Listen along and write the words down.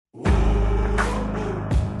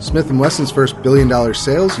Smith & Wesson's first billion-dollar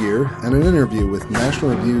sales year, and an interview with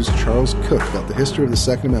National Review's Charles Cooke about the history of the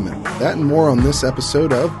Second Amendment. That and more on this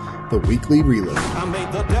episode of The Weekly Reload. I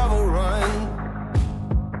made the devil run.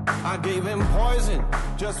 I gave him poison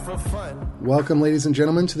just for fun. Welcome, ladies and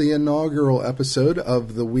gentlemen, to the inaugural episode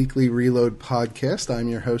of the Weekly Reload podcast. I'm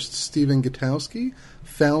your host, Stephen Gutowski,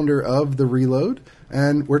 founder of The Reload,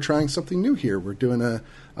 and we're trying something new here. We're doing a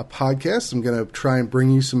podcast. I'm going to try and bring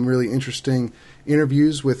you some really interesting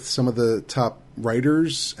interviews with some of the top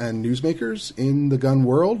writers and newsmakers in the gun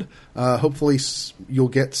world. Hopefully you'll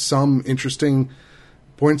get some interesting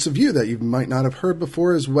points of view that you might not have heard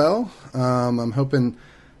before as well. I'm hoping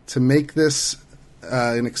to make this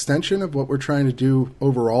an extension of what we're trying to do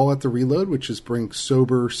overall at the Reload, which is bring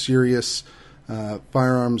sober, serious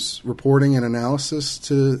firearms reporting and analysis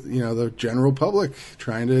to the general public,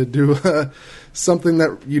 trying to do something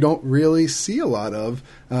that you don't really see a lot of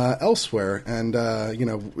elsewhere. And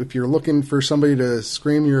if you're looking for somebody to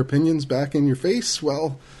scream your opinions back in your face,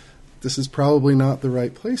 well, this is probably not the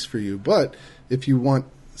right place for you. But if you want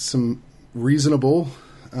some reasonable,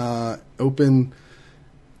 open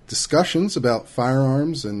discussions about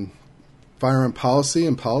firearms and firearm policy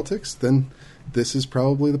and politics, then this is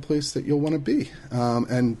probably the place that you'll want to be.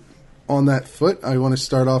 And on that foot, I want to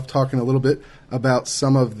start off talking a little bit about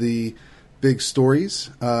some of the big stories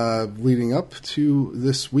leading up to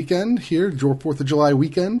this weekend here, 4th of July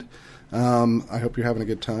weekend. I hope you're having a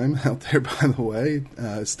good time out there, by the way.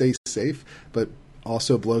 Stay safe, but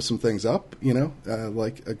also blow some things up,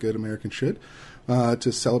 like a good American should,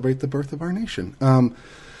 to celebrate the birth of our nation.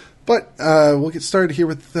 But we'll get started here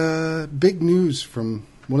with big news from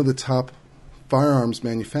one of the top firearms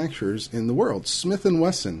manufacturers in the world. Smith &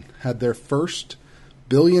 Wesson had their first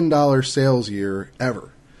billion-dollar sales year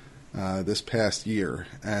ever this past year,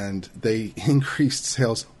 and they increased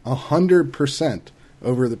sales 100%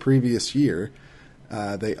 over the previous year.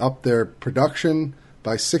 They upped their production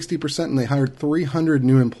by 60%, and they hired 300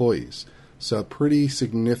 new employees. So a pretty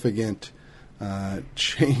significant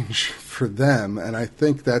change for them, and I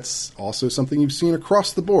think that's also something you've seen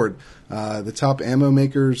across the board. The top ammo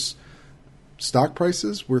makers' stock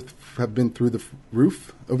prices have been through the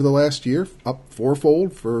roof over the last year, up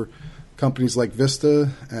fourfold for companies like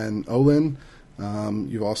Vista and Olin.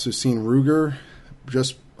 You've also seen Ruger,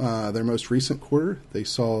 just their most recent quarter. They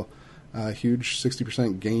saw a huge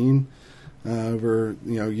 60% gain over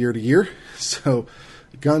year to year. So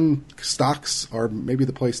gun stocks are maybe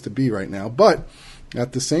the place to be right now. But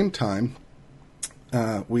at the same time,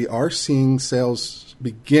 we are seeing sales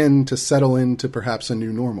begin to settle into perhaps a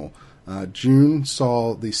new normal. June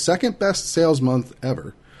saw the second best sales month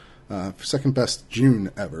ever, second best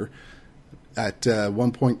June ever, at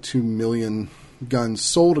 1.2 million guns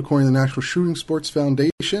sold, according to the National Shooting Sports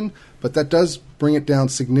Foundation. But that does bring it down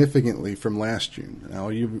significantly from last June. Now,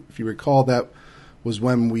 if you recall, that was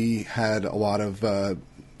when we had a lot of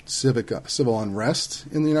civil unrest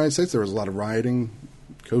in the United States. There was a lot of rioting,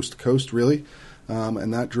 coast to coast, really,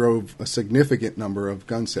 and that drove a significant number of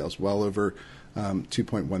gun sales, well over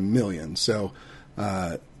 2.1 million. So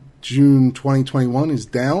June 2021 is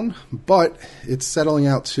down, but it's settling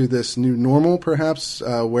out to this new normal, perhaps,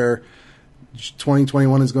 where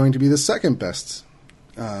 2021 is going to be the second best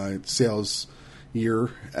sales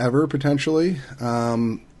year ever, potentially,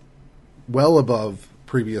 well above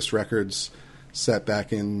previous records set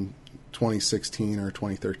back in 2016 or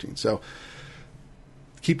 2013. So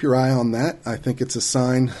keep your eye on that. I think it's a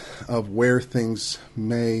sign of where things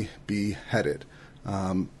may be headed.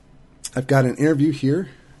 I've got an interview here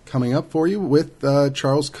coming up for you with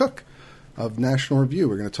Charles Cooke of National Review.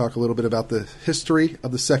 We're going to talk a little bit about the history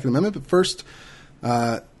of the Second Amendment. But first,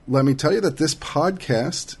 let me tell you that this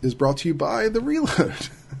podcast is brought to you by The Reload.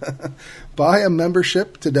 Buy a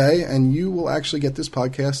membership today, and you will actually get this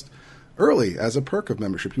podcast early as a perk of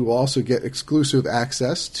membership. You will also get exclusive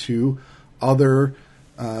access to other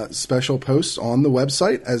special posts on the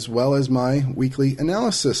website, as well as my weekly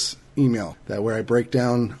analysis email, where I break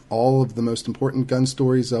down all of the most important gun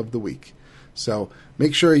stories of the week. So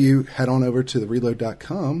make sure you head on over to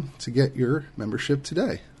thereload.com to get your membership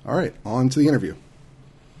today. All right, on to the interview.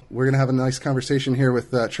 We're going to have a nice conversation here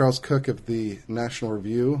with Charles Cooke of the National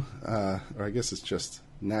Review, or I guess it's just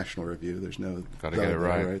National Review. There's no... Got to get it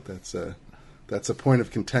right. Right? That's a point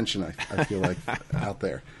of contention, I feel like, out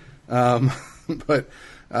there. But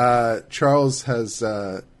Charles has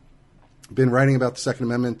been writing about the Second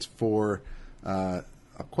Amendment for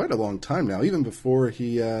quite a long time now, even before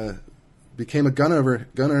he became a gun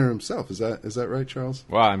owner himself. Is that right, Charles?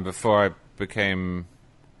 Well, and before I became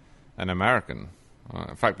an American.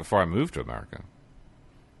 In fact, before I moved to America.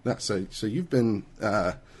 So you've been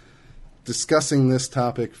discussing this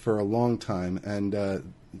topic for a long time, and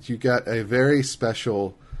you got a very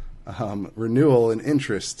special renewal in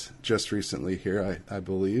interest just recently here, I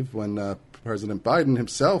believe, when President Biden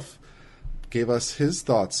himself gave us his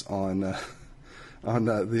thoughts on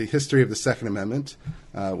the history of the Second Amendment,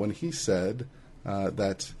 when he said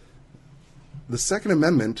that the Second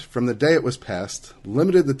Amendment, from the day it was passed,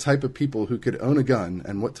 limited the type of people who could own a gun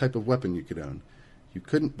and what type of weapon you could own. You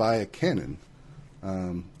couldn't buy a cannon.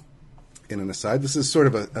 In an aside, this is sort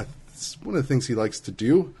of one of the things he likes to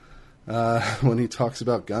do when he talks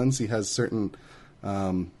about guns. He has certain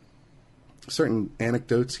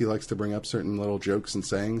anecdotes he likes to bring up, certain little jokes and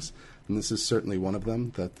sayings, and this is certainly one of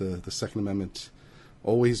them, that the Second Amendment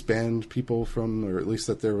always banned people from, or at least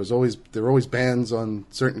that there were always bans on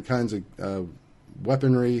certain kinds of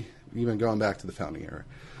weaponry, even going back to the founding era.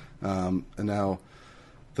 And now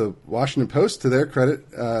the Washington Post, to their credit,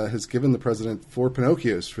 has given the president 4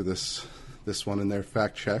 Pinocchios for this one in their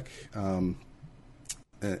fact check.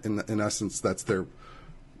 In essence, that's their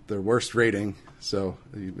worst rating. So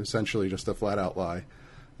essentially, just a flat out lie.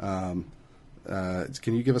 Can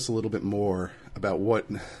you give us a little bit more about what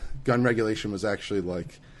gun regulation was actually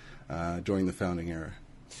like during the founding era?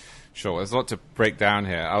 Sure, there's a lot to break down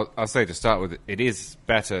here. I'll say to start with, it is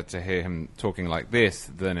better to hear him talking like this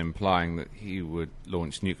than implying that he would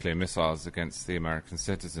launch nuclear missiles against the American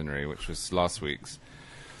citizenry, which was last week's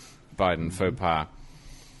Biden faux pas.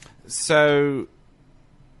 So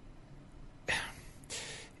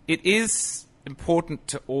it is important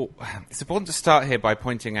to start here by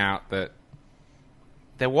pointing out that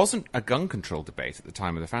there wasn't a gun control debate at the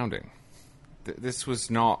time of the founding. This was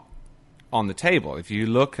not on the table. If you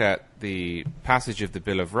look at the passage of the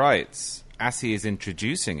Bill of Rights, as he is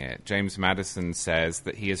introducing it, James Madison says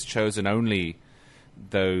that he has chosen only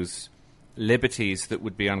those liberties that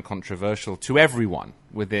would be uncontroversial to everyone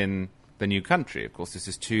within the new country. Of course, this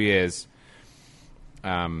is 2 years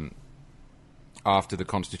after the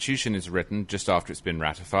Constitution is written, just after it's been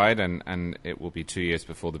ratified, and it will be 2 years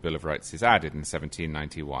before the Bill of Rights is added in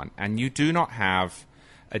 1791. And you do not have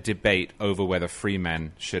a debate over whether free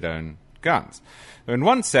men should own guns. In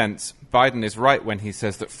one sense, Biden is right when he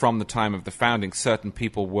says that from the time of the founding, certain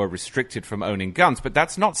people were restricted from owning guns, but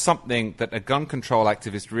that's not something that a gun control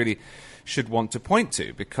activist really should want to point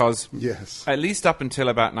to, because at least up until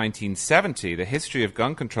about 1970, the history of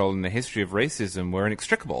gun control and the history of racism were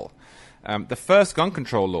inextricable. The first gun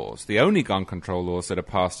control laws, the only gun control laws that are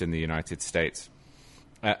passed in the United States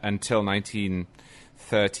until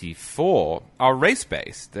 1934, are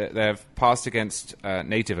race-based. They're passed against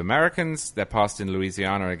Native Americans. They're passed in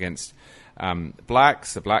Louisiana against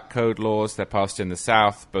blacks, the Black Code laws. They're passed in the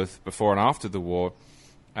South, both before and after the war,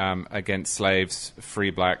 against slaves,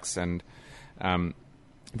 free blacks, and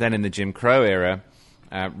then in the Jim Crow era,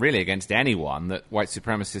 really against anyone that white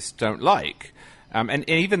supremacists don't like. And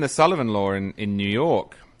even the Sullivan Law in New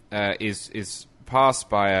York is passed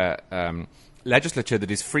by a legislature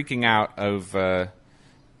that is freaking out over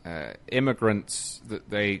immigrants that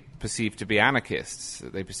they perceive to be anarchists,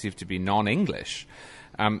 that they perceive to be non-English.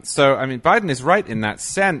 So, I mean, Biden is right in that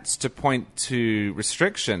sense to point to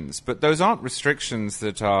restrictions, but those aren't restrictions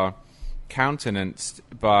that are countenanced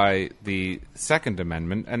by the Second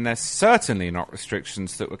Amendment, and they're certainly not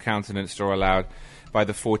restrictions that were countenanced or allowed by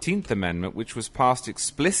the 14th Amendment, which was passed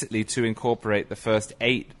explicitly to incorporate the first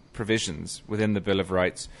 8 provisions within the Bill of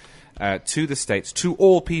Rights to the states, to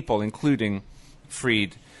all people, including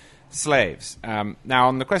freed slaves. Now,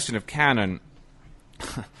 on the question of canon,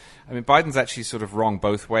 I mean, Biden's actually sort of wrong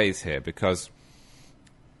both ways here, because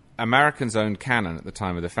Americans owned cannon at the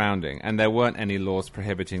time of the founding, and there weren't any laws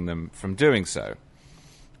prohibiting them from doing so.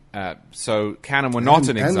 So cannon were not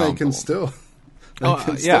an example. And they can still,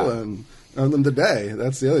 own them today.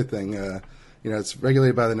 That's the other thing. It's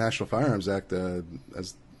regulated by the National Firearms Act,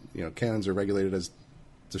 as cannons are regulated as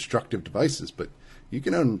destructive devices, but you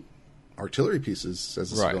can own artillery pieces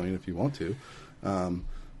as a civilian if you want to.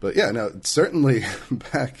 But certainly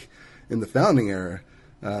back in the founding era,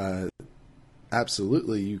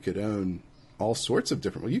 absolutely you could own all sorts of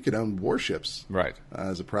different. Well, you could own warships,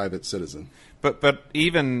 as a private citizen. But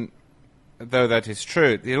even though that is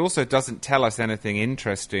true, it also doesn't tell us anything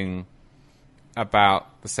interesting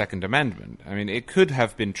about the Second Amendment. I mean, it could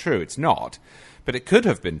have been true. It's not, but it could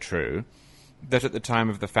have been true that at the time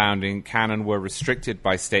of the founding, cannon were restricted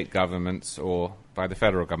by state governments or by the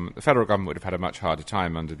federal government. The federal government would have had a much harder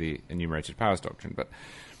time under the enumerated powers doctrine, but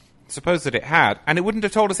suppose that it had, and it wouldn't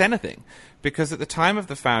have told us anything, because at the time of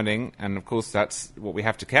the founding, and of course that's what we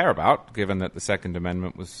have to care about, given that the Second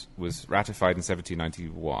Amendment was ratified in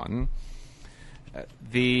 1791,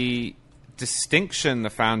 the distinction the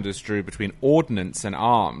founders drew between ordnance and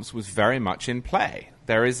arms was very much in play.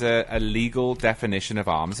 There is a legal definition of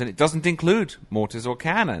arms, and it doesn't include mortars or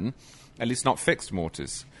cannon, at least not fixed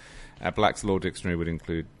mortars. Black's Law Dictionary would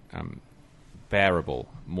include bearable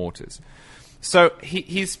mortars. So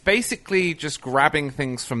he's basically just grabbing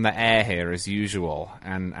things from the air here, as usual,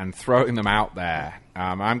 and throwing them out there.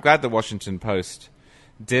 I'm glad the Washington Post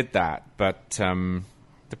did that, but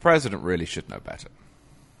the president really should know better.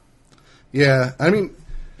 Yeah, I mean,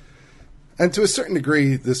 and to a certain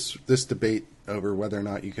degree, this debate over whether or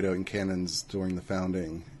not you could own cannons during the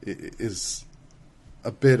founding is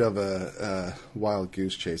a bit of a wild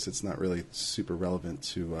goose chase. It's not really super relevant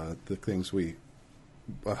to the things we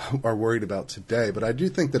are worried about today. But I do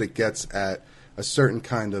think that it gets at a certain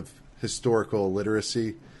kind of historical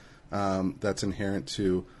literacy that's inherent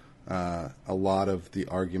to a lot of the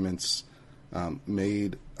arguments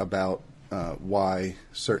made about why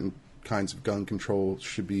certain kinds of gun control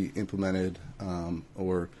should be implemented,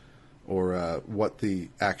 or what the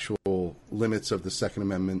actual limits of the Second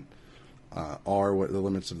Amendment are, what the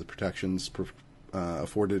limits of the protections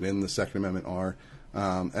afforded in the Second Amendment are.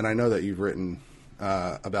 And I know that you've written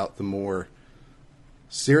about the more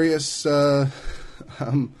serious, I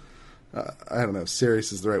don't know if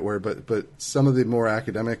serious is the right word, but some of the more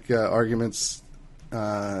academic arguments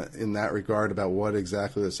in that regard about what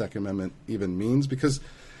exactly the Second Amendment even means. Because,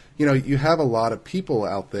 you know, you have a lot of people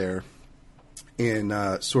out there in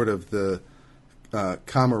sort of the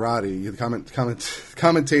camaraderie,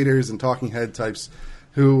 commentators and talking head types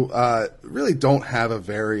who really don't have a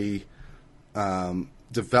very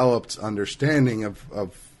developed understanding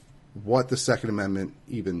of what the Second Amendment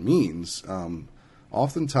even means.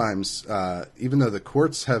 Oftentimes, even though the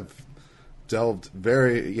courts have delved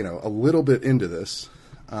a little bit into this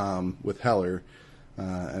with Heller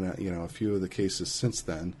and a few of the cases since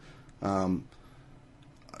then,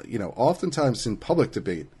 oftentimes in public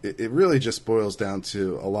debate, it really just boils down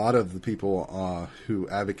to a lot of the people who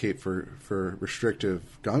advocate for restrictive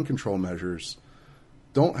gun control measures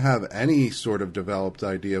don't have any sort of developed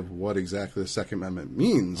idea of what exactly the Second Amendment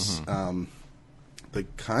means. Mm-hmm. They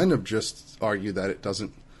kind of just argue that it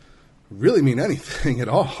doesn't really mean anything at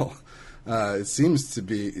all. It seems to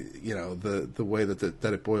be, the way that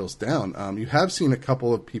it boils down. You have seen a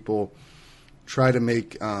couple of people try to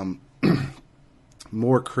make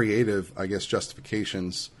more creative, I guess,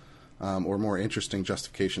 justifications or more interesting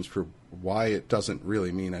justifications for why it doesn't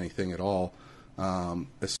really mean anything at all,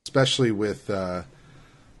 especially with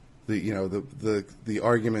the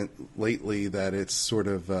argument lately that it's sort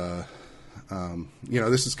of this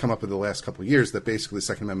has come up in the last couple of years, that basically the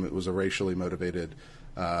Second Amendment was a racially motivated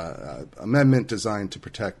amendment designed to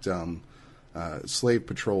protect slave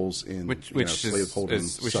patrols in slaveholding.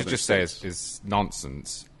 We should just say is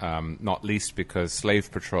nonsense. Not least because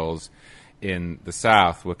slave patrols in the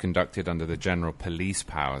South were conducted under the general police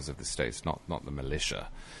powers of the states, not the militia,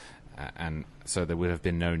 and so there would have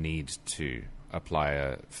been no need to apply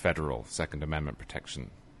a federal Second Amendment protection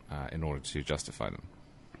in order to justify them.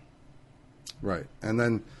 Right. And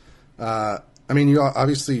then,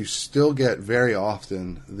 you still get very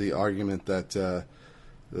often the argument that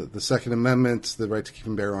the Second Amendment, the right to keep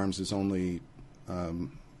and bear arms, is only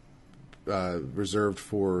reserved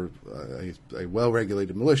for a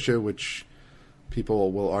well-regulated militia, which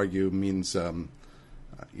people will argue means,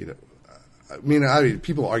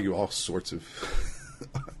 people argue all sorts of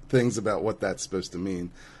things about what that's supposed to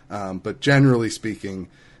mean. But generally speaking,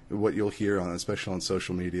 what you'll hear especially on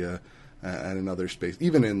social media and in other space,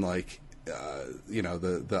 even in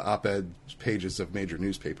the op-ed pages of major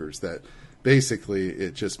newspapers, that basically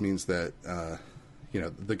it just means that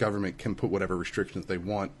the government can put whatever restrictions they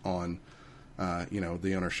want on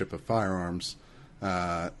the ownership of firearms,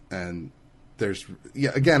 and I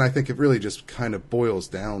think it really just kind of boils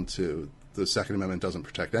down to the Second Amendment doesn't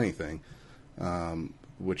protect anything,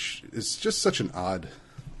 which is just such an odd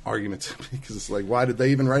argument to me, because it's like, why did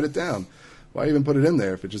they even write it down? Why even put it in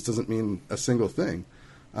there if it just doesn't mean a single thing?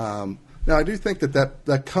 Now, I do think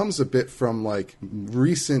that comes a bit from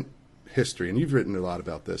recent history, and you've written a lot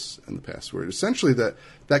about this in the past, where essentially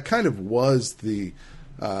that kind of was the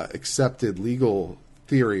accepted legal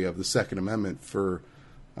theory of the Second Amendment for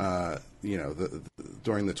during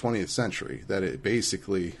the 20th century, that it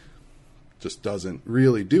basically just doesn't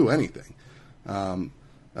really do anything.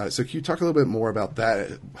 So can you talk a little bit more about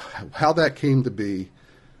that, how that came to be?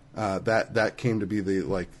 That came to be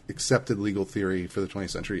the accepted legal theory for the 20th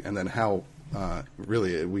century, and then how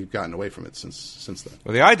really we've gotten away from it since then.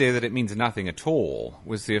 Well, the idea that it means nothing at all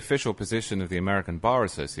was the official position of the American Bar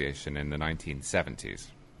Association in the 1970s.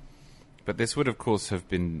 But this would, of course, have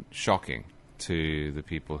been shocking to the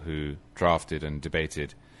people who drafted and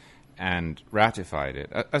debated and ratified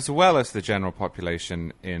it, as well as the general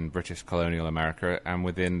population in British colonial America and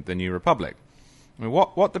within the new republic. I mean,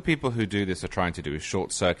 what the people who do this are trying to do is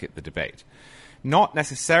short-circuit the debate. Not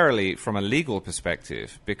necessarily from a legal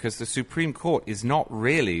perspective, because the Supreme Court is not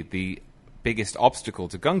really the biggest obstacle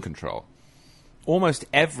to gun control. Almost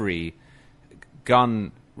every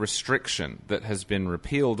gun restriction that has been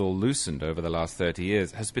repealed or loosened over the last 30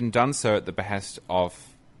 years has been done so at the behest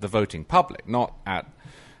of the voting public, not at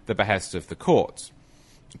the behest of the courts.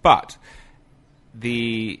 But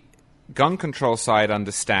the gun control side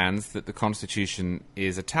understands that the Constitution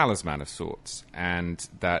is a talisman of sorts and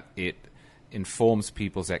that it informs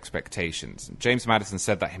people's expectations. And James Madison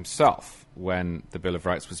said that himself when the Bill of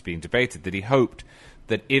Rights was being debated, that he hoped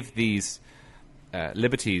that if these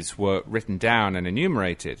liberties were written down and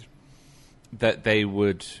enumerated, that they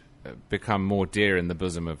would become more dear in the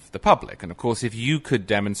bosom of the public. And of course, if you could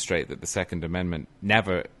demonstrate that the Second Amendment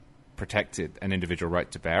never protected an individual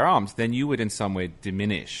right to bear arms, then you would in some way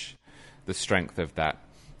diminish the strength of that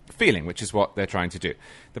feeling, which is what they're trying to do.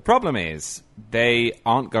 The problem is they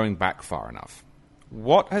aren't going back far enough.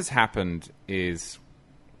 What has happened is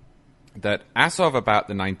that as of about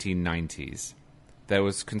the 1990s, there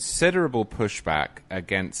was considerable pushback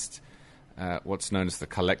against what's known as the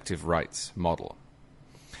collective rights model.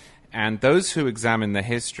 And those who examine the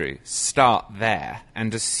history start there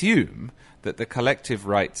and assume that the collective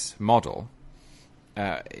rights model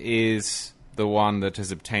is the one that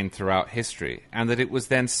has obtained throughout history, and that it was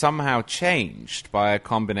then somehow changed by a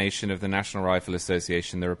combination of the National Rifle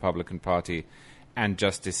Association, the Republican Party, and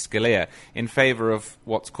Justice Scalia in favor of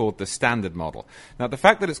what's called the standard model. Now, the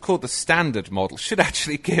fact that it's called the standard model should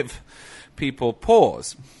actually give people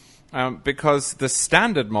pause, because the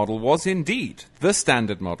standard model was indeed the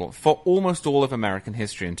standard model for almost all of American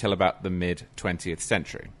history until about the mid-20th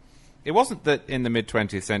century. It wasn't that in the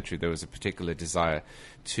mid-20th century there was a particular desire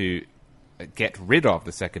to get rid of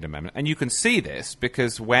the Second Amendment, and you can see this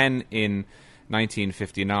because when in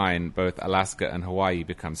 1959 both Alaska and Hawaii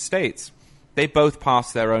become states, they both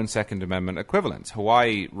passed their own Second Amendment equivalents.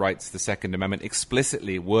 Hawaii writes the Second Amendment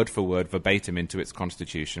explicitly, word for word, verbatim into its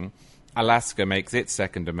constitution. Alaska makes its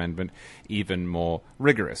Second Amendment even more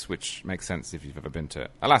rigorous, which makes sense if you've ever been to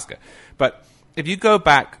Alaska. But if you go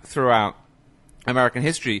back throughout American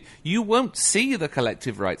history, you won't see the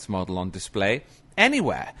collective rights model on display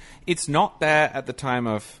anywhere. It's not there at the time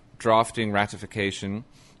of drafting ratification.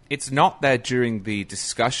 It's not there during the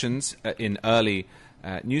discussions in early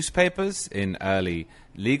newspapers, in early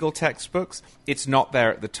legal textbooks. It's not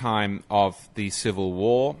there at the time of the Civil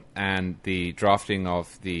War and the drafting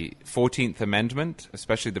of the 14th Amendment,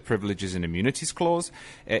 especially the Privileges and Immunities Clause.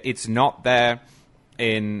 It's not there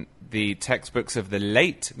in the textbooks of the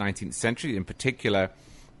late 19th century, in particular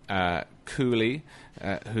Cooley,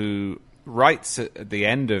 who writes at the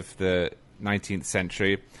end of the 19th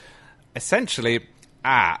century, essentially,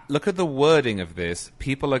 look at the wording of this.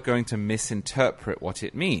 People are going to misinterpret what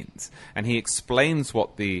it means. And he explains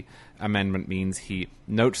what the amendment means. He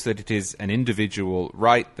notes that it is an individual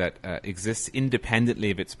right that exists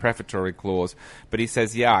independently of its prefatory clause. But he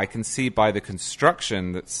says, I can see by the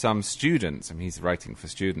construction that some students, and he's writing for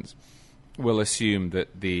students, will assume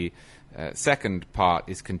that the second part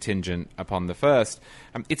is contingent upon the first.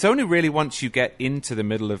 It's only really once you get into the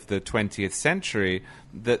middle of the 20th century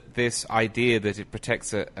that this idea that it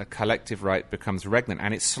protects a collective right becomes regnant,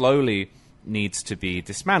 and it slowly needs to be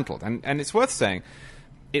dismantled. And it's worth saying,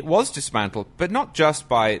 it was dismantled, but not just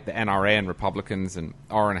by the NRA and Republicans and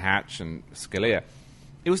Orrin Hatch and Scalia.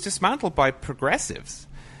 It was dismantled by progressives.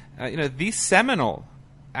 The seminal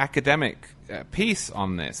academic piece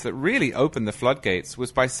on this that really opened the floodgates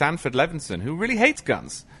was by Sanford Levinson, who really hates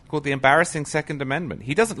guns, called The Embarrassing Second Amendment.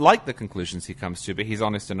 He doesn't like the conclusions he comes to, but he's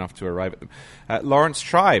honest enough to arrive at them. Lawrence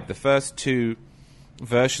Tribe, the first two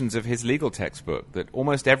versions of his legal textbook that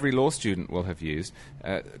almost every law student will have used,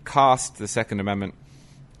 cast the Second Amendment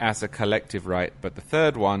as a collective right, but the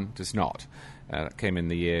third one does not. That came in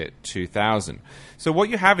the year 2000. So what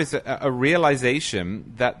you have is a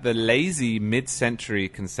realization that the lazy mid-century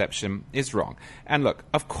conception is wrong. And look,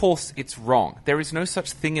 of course it's wrong. There is no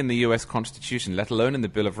such thing in the U.S. Constitution, let alone in the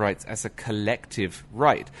Bill of Rights, as a collective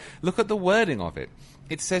right. Look at the wording of it.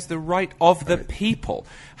 It says the right of the people.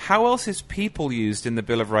 How else is people used in the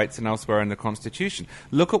Bill of Rights and elsewhere in the Constitution?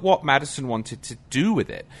 Look at what Madison wanted to do with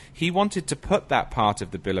it. He wanted to put that part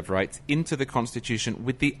of the Bill of Rights into the Constitution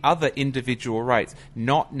with the other individual rights,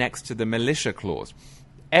 not next to the militia clause.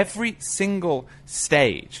 Every single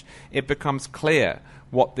stage, it becomes clear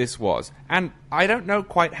what this was. And I don't know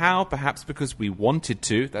quite how, perhaps because we wanted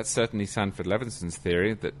to. That's certainly Sanford Levinson's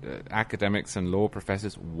theory, that academics and law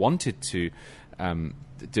professors wanted to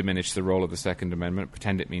diminish the role of the Second Amendment,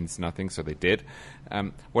 pretend it means nothing, so they did.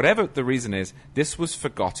 Whatever the reason is, this was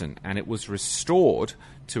forgotten, and it was restored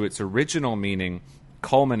to its original meaning,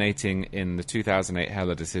 culminating in the 2008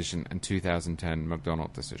 Heller decision and 2010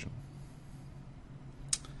 McDonald decision.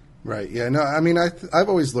 Right. Yeah. No. I mean, I've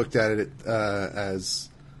always looked at it as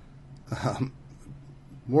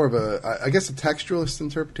more of a textualist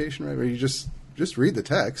interpretation, right? Where you just read the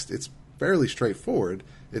text. It's fairly straightforward.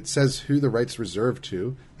 It says who the right's reserved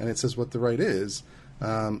to, and it says what the right is.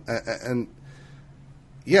 And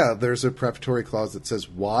yeah, there's a prefatory clause that says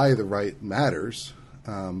why the right matters,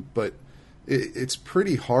 but it's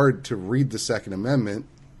pretty hard to read the Second Amendment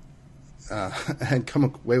and come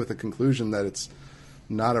away with a conclusion that it's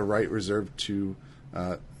not a right reserved to,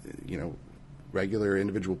 regular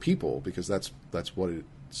individual people, because that's what it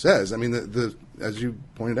says. I mean, the as you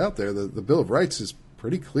pointed out there, the Bill of Rights is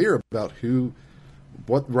pretty clear about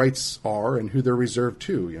what rights are and who they're reserved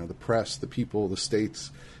to. You know, the press, the people, the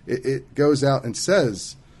states. It goes out and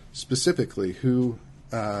says specifically who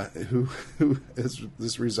is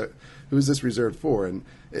this reserved for. And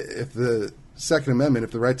if the Second Amendment,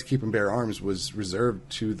 if the right to keep and bear arms was reserved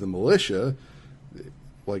to the militia,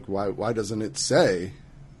 like why doesn't it say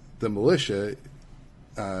the militia,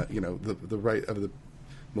 the right of the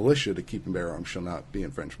militia to keep and bear arms shall not be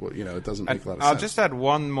infringed? Well, it doesn't make a lot of sense. I'll just add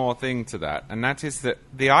one more thing to that, and that is that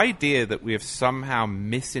the idea that we have somehow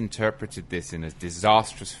misinterpreted this in a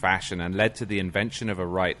disastrous fashion and led to the invention of a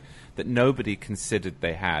right that nobody considered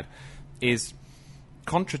they had is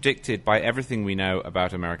contradicted by everything we know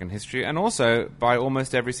about American history, and also by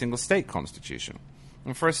almost every single state constitution.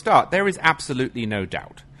 And for a start, there is absolutely no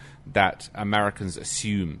doubt that Americans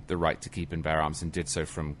assume the right to keep and bear arms and did so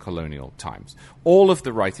from colonial times. All of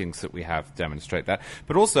the writings that we have demonstrate that.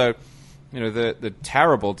 But also, the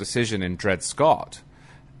terrible decision in Dred Scott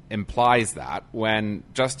implies that when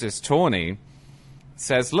Justice Taney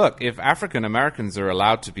says, look, if African Americans are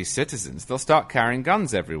allowed to be citizens, they'll start carrying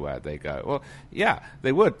guns everywhere they go. Well, yeah,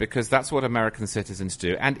 they would, because that's what American citizens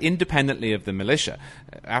do, and independently of the militia.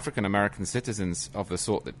 African American citizens of the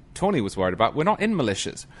sort that Taney was worried about were not in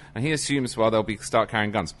militias, and he assumes, well, they'll start carrying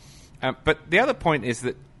guns. But the other point is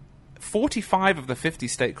that 45 of the 50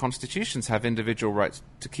 state constitutions have individual rights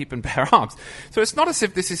to keep and bear arms. So it's not as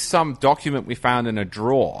if this is some document we found in a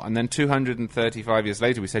drawer, and then 235 years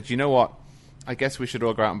later we said, you know what, I guess we should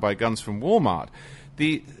all go out and buy guns from Walmart.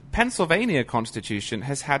 The Pennsylvania Constitution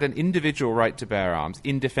has had an individual right to bear arms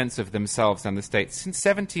in defense of themselves and the state since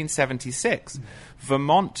 1776.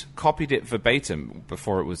 Vermont copied it verbatim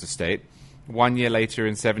before it was a state, 1 year later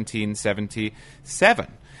in 1777.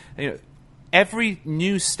 Every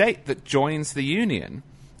new state that joins the Union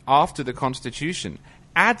after the Constitution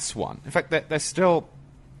adds one. In fact, they're still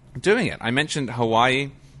doing it. I mentioned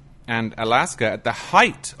Hawaii and Alaska at the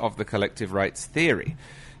height of the collective rights theory.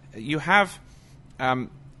 You have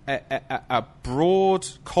a broad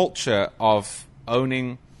culture of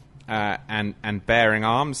owning and bearing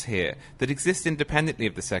arms here that exists independently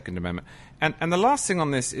of the Second Amendment. And the last thing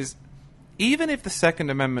on this is, even if the Second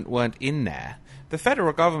Amendment weren't in there, the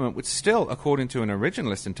federal government would still, according to an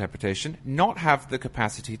originalist interpretation, not have the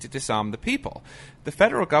capacity to disarm the people. The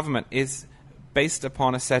federal government is based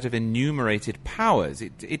upon a set of enumerated powers.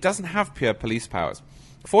 It doesn't have pure police powers.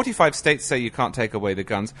 45 states say you can't take away the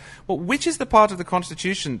guns. Well, which is the part of the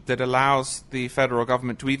Constitution that allows the federal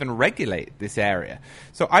government to even regulate this area?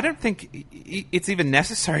 So I don't think it's even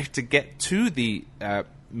necessary to get to the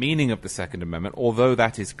meaning of the Second Amendment, although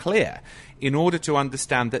that is clear, in order to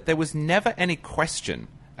understand that there was never any question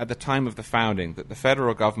at the time of the founding that the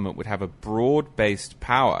federal government would have a broad-based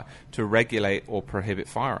power to regulate or prohibit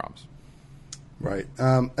firearms. Right.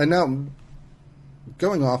 And now,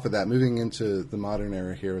 going off of that, moving into the modern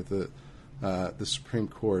era here with the Supreme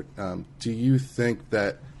Court, do you think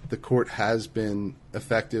that the court has been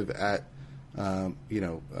effective at,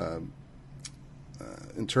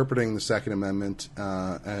 interpreting the Second Amendment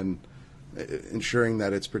and ensuring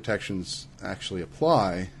that its protections actually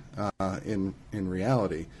apply in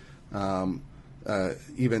reality,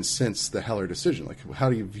 even since the Heller decision? Like, how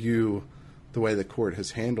do you view the way the court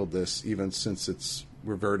has handled this, even since it's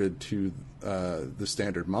reverted to the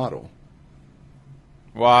standard model?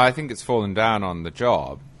 Well, I think it's fallen down on the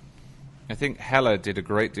job. I think Heller did a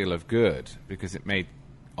great deal of good because it made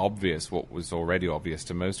obvious what was already obvious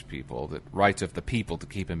to most people, that right of the people to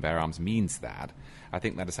keep and bear arms means that. I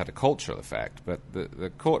think that has had a cultural effect, but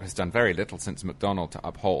the court has done very little since McDonald to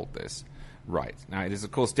uphold this right. Now, it is,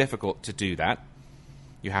 of course, difficult to do that.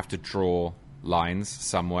 You have to draw lines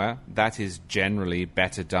somewhere. That is generally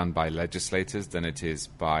better done by legislators than it is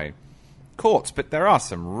by courts. But there are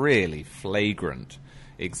some really flagrant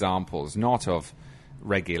examples, not of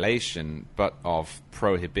regulation, but of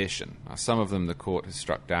prohibition. Now, some of them the court has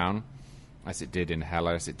struck down, as it did in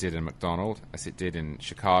Heller, as it did in McDonald, as it did in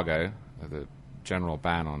Chicago, the general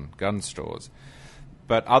ban on gun stores.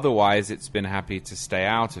 But otherwise, it's been happy to stay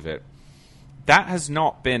out of it. That has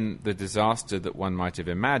not been the disaster that one might have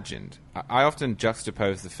imagined. I often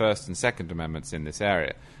juxtapose the First and Second Amendments in this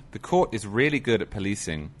area. The court is really good at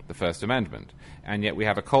policing the First Amendment, and yet we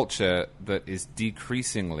have a culture that is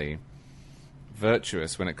decreasingly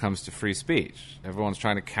virtuous when it comes to free speech. Everyone's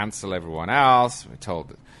trying to cancel everyone else. We're told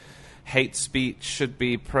that hate speech should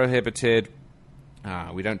be prohibited.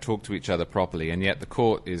 We don't talk to each other properly, and yet the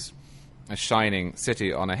court is a shining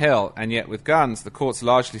city on a hill, and yet with guns, the court's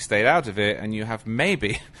largely stayed out of it, and you have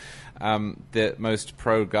maybe the most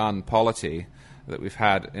pro-gun polity that we've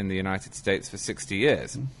had in the United States for 60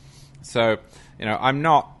 years. So, I'm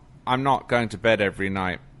not going to bed every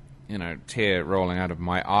night, tear rolling out of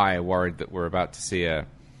my eye, worried that we're about to see a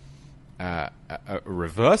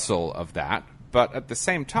reversal of that. But at the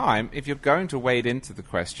same time, if you're going to wade into the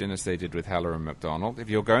question, as they did with Heller and McDonald, if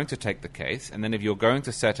you're going to take the case, and then if you're going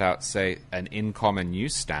to set out, say, an in common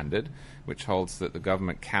use standard, which holds that the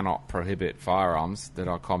government cannot prohibit firearms that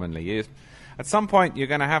are commonly used, at some point you're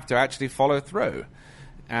going to have to actually follow through.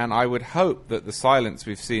 And I would hope that the silence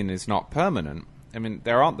we've seen is not permanent. I mean,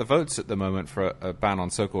 there aren't the votes at the moment for a ban on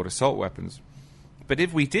so-called assault weapons. But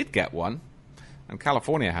if we did get one, and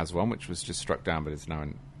California has one, which was just struck down but is now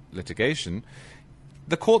in litigation,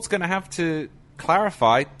 the court's going to have to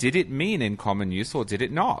clarify, did it mean in common use or did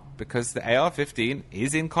it not? Because the AR-15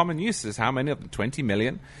 is in common use. There's how many of them? 20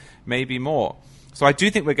 million? Maybe more. So I do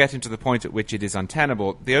think we're getting to the point at which it is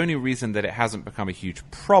untenable. The only reason that it hasn't become a huge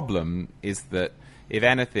problem is that, if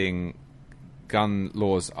anything, gun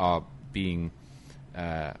laws are being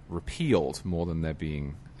repealed more than they're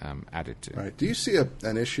being added to. Right. Do you see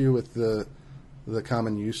an issue with the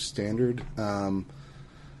common use standard?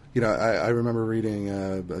 I remember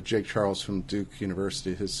reading Jake Charles from Duke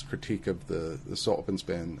University, his critique of the assault weapons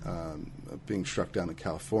ban being struck down in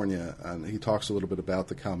California, and he talks a little bit about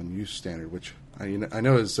the common use standard, which I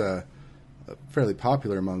know is fairly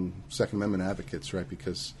popular among Second Amendment advocates, right?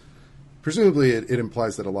 Because presumably it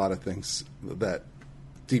implies that a lot of things that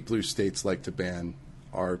deep blue states like to ban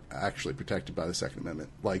are actually protected by the Second Amendment,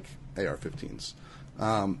 like AR-15s.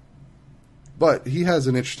 But he has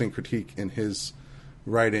an interesting critique in his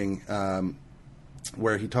writing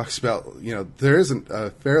where he talks about, there isn't a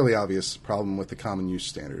fairly obvious problem with the common use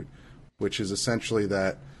standard, which is essentially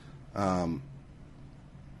that, on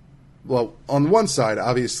one side,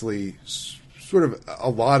 obviously, sort of a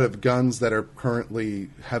lot of guns that are currently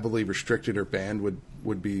heavily restricted or banned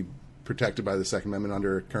would be protected by the Second Amendment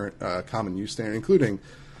under a current common use standard, including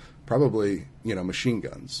probably, machine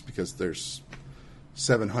guns, because there's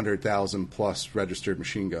 700,000 plus registered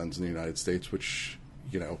machine guns in the United States, which,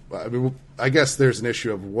 I guess there's an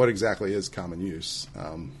issue of what exactly is common use.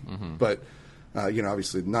 But,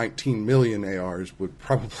 obviously 19 million ARs would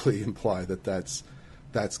probably imply that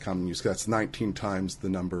that's common use. That's 19 times the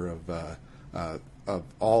number of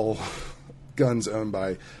all guns owned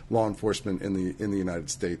by law enforcement in the United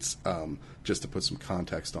States, just to put some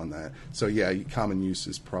context on that. So, yeah, common use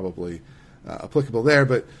is probably applicable there.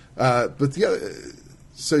 But the other...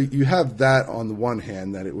 So you have that on the one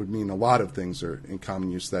hand, that it would mean a lot of things are in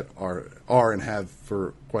common use that are and have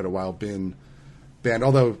for quite a while been banned,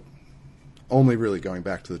 although only really going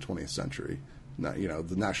back to the 20th century. Now,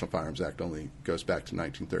 the National Firearms Act only goes back to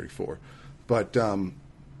 1934. But on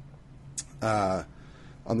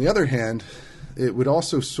the other hand, it would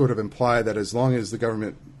also sort of imply that as long as the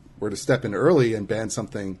government were to step in early and ban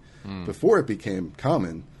something before it became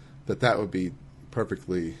common, that would be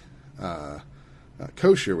perfectly...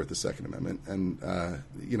 kosher with the Second Amendment, and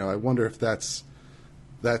I wonder if that's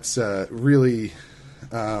really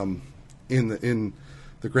in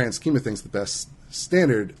the grand scheme of things the best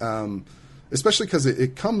standard, especially because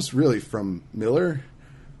it comes really from Miller,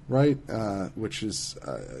 right? Which is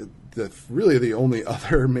really the only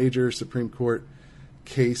other major Supreme Court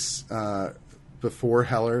case before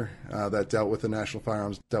Heller that dealt with the national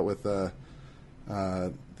firearms, dealt with the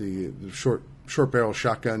short barrel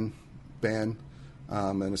shotgun ban.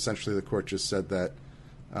 And essentially the court just said that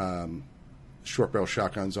short-barrel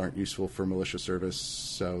shotguns aren't useful for militia service,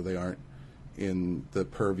 so they aren't in the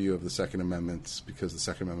purview of the Second Amendment, because the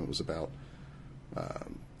Second Amendment was about,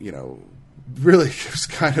 really it was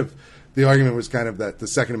kind of, the argument was kind of that the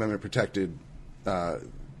Second Amendment protected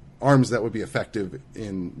arms that would be effective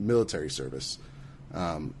in military service.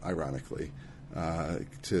 Ironically,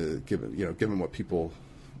 given what people,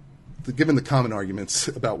 given the common arguments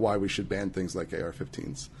about why we should ban things like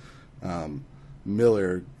AR-15s,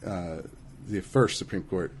 Miller, the first Supreme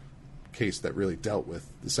Court case that really dealt with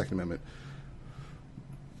the Second Amendment,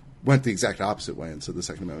 went the exact opposite way, and so the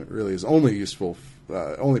Second Amendment really is only useful,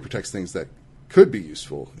 only protects things that could be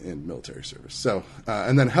useful in military service. So,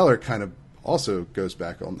 and then Heller kind of also goes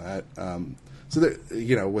back on that. So that,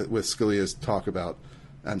 with Scalia's talk about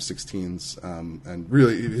M16s, and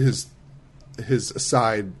really his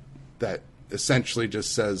aside that essentially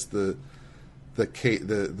just says the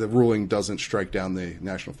ruling doesn't strike down the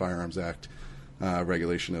National Firearms Act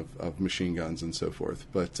regulation of machine guns and so forth.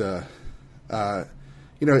 But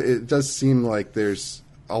it does seem like there's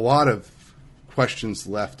a lot of questions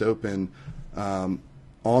left open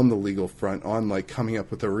on the legal front, on like coming up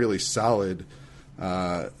with a really solid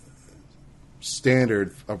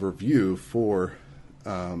standard of review for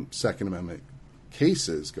Second Amendment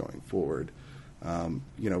cases going forward.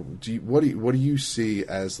 What do you see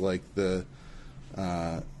as like the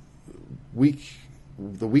weak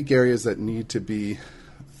areas that need to be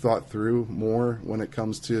thought through more when it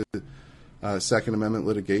comes to Second Amendment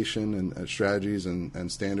litigation and strategies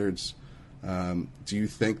and standards? Do you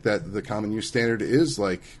think that the common use standard is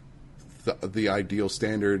like the ideal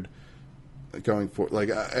standard going forward?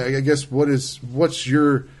 Like, I guess what's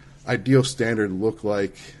your ideal standard look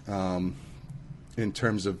like in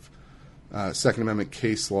terms of Second Amendment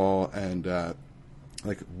case law, and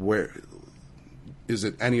like where is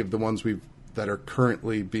it any of the ones that are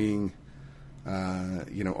currently being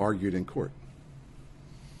argued in court?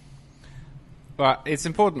 Well, it's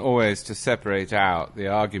important always to separate out the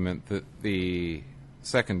argument that the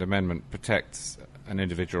Second Amendment protects an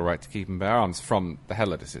individual right to keep and bear arms from the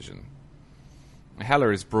Heller decision.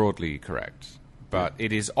 Heller is broadly correct, but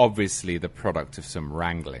it is obviously the product of some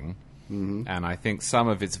wrangling, and I think some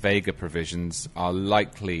of its vaguer provisions are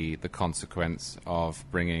likely the consequence of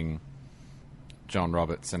bringing John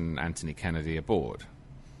Roberts and Anthony Kennedy aboard.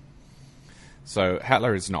 So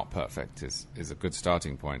Heller is not perfect, is a good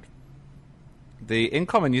starting point. The in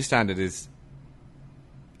common use standard is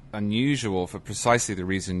unusual for precisely the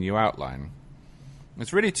reason you outline.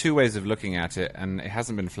 There's really two ways of looking at it, and it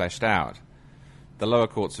hasn't been fleshed out. The lower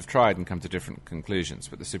courts have tried and come to different conclusions,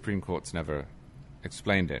 but the Supreme Court's never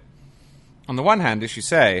explained it. On the one hand, as you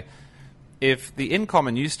say, if the in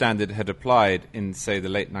common use standard had applied in, say, the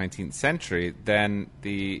late 19th century, then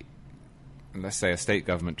let's say a state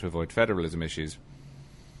government, to avoid federalism issues,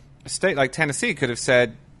 a state like Tennessee could have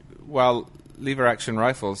said, well, lever-action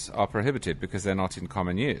rifles are prohibited because they're not in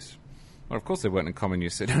common use. Well, of course they weren't in common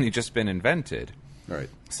use. They'd only just been invented. Right.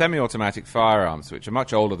 Semi-automatic firearms, which are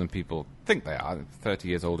much older than people think they are, 30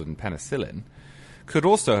 years older than penicillin, could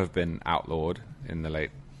also have been outlawed in the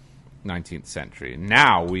late 19th century.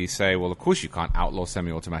 Now we say, well, of course you can't outlaw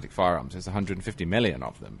semi-automatic firearms. There's 150 million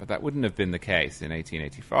of them. But that wouldn't have been the case in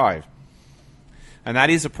 1885. And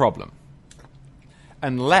that is a problem.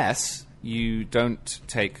 Unless you don't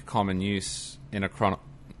take common use in a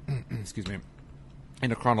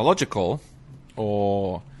chronological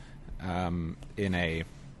or in a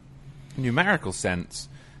numerical sense,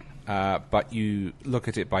 but you look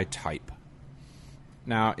at it by type.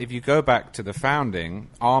 Now, if you go back to the founding,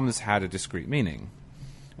 arms had a discrete meaning.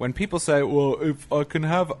 When people say, well, if I can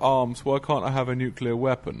have arms, why can't I have a nuclear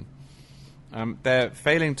weapon? They're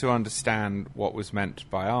failing to understand what was meant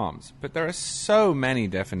by arms. But there are so many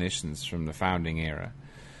definitions from the founding era.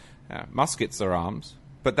 Muskets are arms,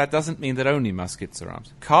 but that doesn't mean that only muskets are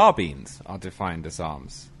arms. Carbines are defined as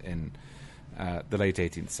arms in the late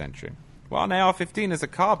 18th century. Well, an AR-15 is a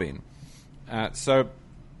carbine. So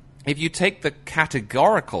if you take the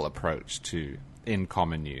categorical approach to in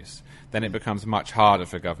common use, then it becomes much harder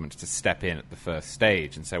for governments to step in at the first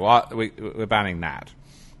stage and say, well, we're banning that.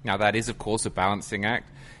 Now, that is, of course, a balancing act.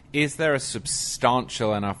 Is there a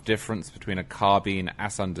substantial enough difference between a carbine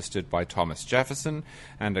as understood by Thomas Jefferson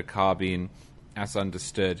and a carbine as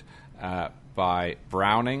understood by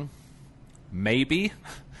Browning? Maybe.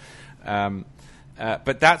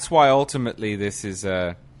 But that's why ultimately this is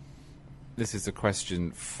a question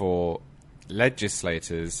for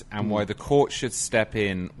legislators, and why the court should step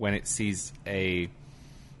in when it sees an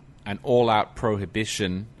all-out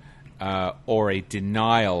prohibition or a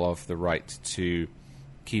denial of the right to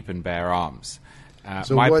keep and bear arms.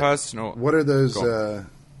 So what are those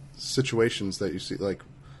situations that you see? Like,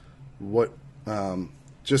 what?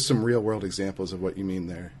 Just some real-world examples of what you mean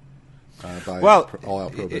there by all-out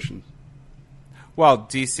prohibition. Well,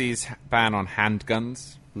 DC's ban on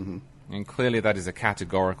handguns, And clearly that is a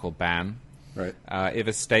categorical ban. Right. If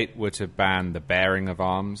a state were to ban the bearing of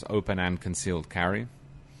arms, open and concealed carry,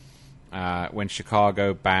 when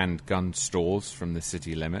Chicago banned gun stores from the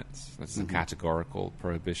city limits, that's a categorical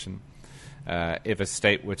prohibition. If a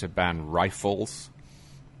state were to ban rifles,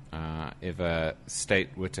 if a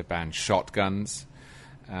state were to ban shotguns,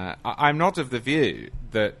 I'm not of the view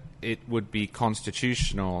that it would be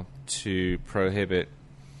constitutional to prohibit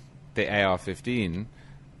the AR-15,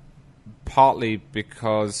 partly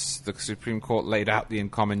because the Supreme Court laid out the in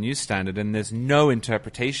common use standard, and there's no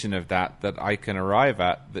interpretation of that I can arrive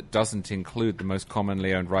at that doesn't include the most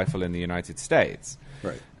commonly owned rifle in the United States.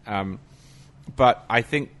 Right. But I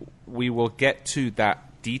think we will get to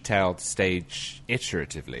that detailed stage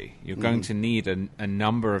iteratively. You're going to need a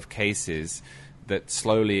number of cases that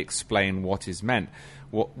slowly explain what is meant.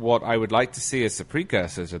 What I would like to see as a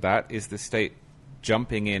precursor to that is the state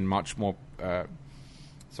jumping in much more...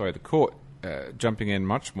 the court jumping in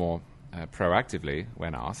much more proactively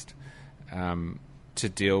when asked to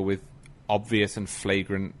deal with obvious and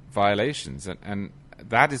flagrant violations. And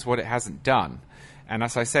that is what it hasn't done. And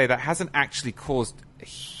as I say, that hasn't actually caused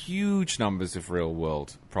huge numbers of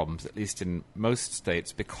real-world problems, at least in most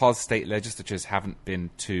states, because state legislatures haven't been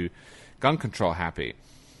too gun control happy.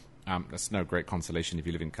 That's no great consolation if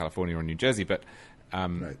you live in California or New Jersey, but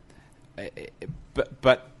Right.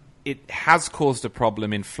 But it has caused a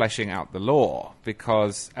problem in fleshing out the law,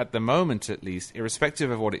 because at the moment, at least,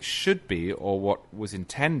 irrespective of what it should be or what was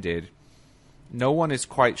intended, no one is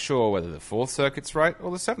quite sure whether the Fourth Circuit's right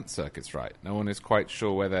or the Seventh Circuit's right. No one is quite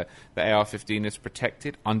sure whether the AR-15 is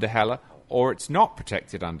protected under Heller or it's not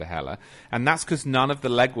protected under Heller, and that's because none of the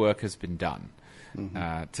legwork has been done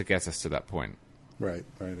to get us to that point. Right,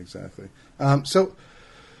 exactly. So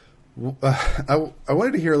I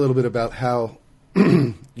wanted to hear a little bit about how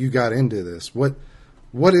you got into this.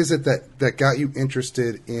 What is it that got you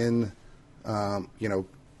interested in,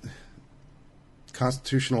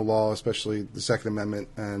 constitutional law, especially the Second Amendment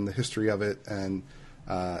and the history of it, and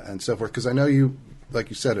so forth? Because I know you, like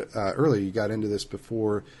you said earlier, you got into this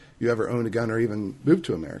before you ever owned a gun or even moved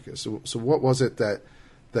to America. So what was it that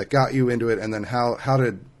got you into it, and then how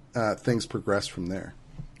did things progress from there?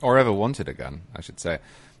 Or ever wanted a gun, I should say.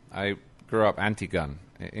 I grew up anti-gun.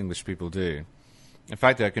 English people do. In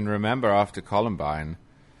fact, I can remember after Columbine,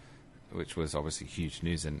 which was obviously huge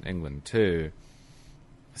news in England too,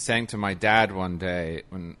 saying to my dad one day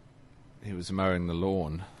when he was mowing the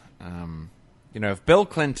lawn, if Bill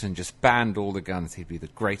Clinton just banned all the guns, he'd be the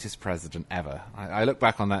greatest president ever. I look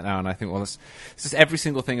back on that now and I think, well, it's just every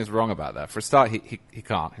single thing is wrong about that. For a start, he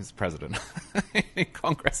can't. He's the president in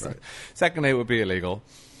Congress. Right. Secondly, it would be illegal.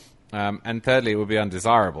 And thirdly, it would be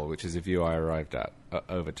undesirable, which is a view I arrived at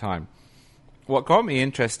over time. What got me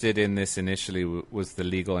interested in this initially was the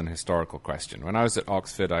legal and historical question. When I was at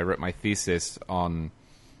Oxford, I wrote my thesis on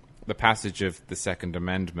the passage of the Second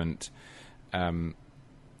Amendment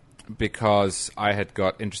because I had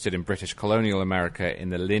got interested in British colonial America, in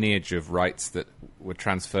the lineage of rights that were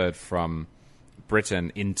transferred from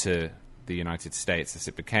Britain into the United States as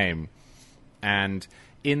it became. And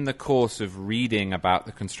in the course of reading about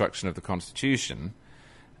the construction of the Constitution,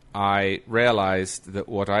 I realized that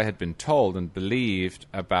what I had been told and believed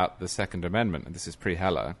about the Second Amendment, and this is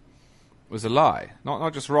pre-Heller, was a lie.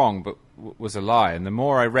 Not just wrong, but was a lie. And the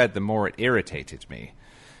more I read, the more it irritated me.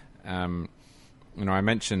 I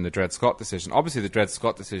mentioned the Dred Scott decision. Obviously, the Dred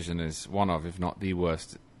Scott decision is one of, if not the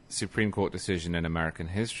worst, Supreme Court decision in American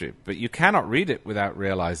history. But you cannot read it without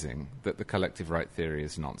realizing that the collective right theory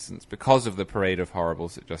is nonsense because of the parade of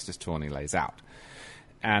horribles that Justice Taney lays out.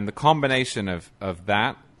 And the combination of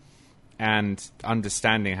that and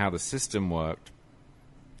understanding how the system worked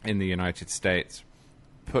in the United States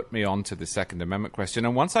put me onto the Second Amendment question.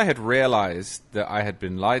 And once I had realized that I had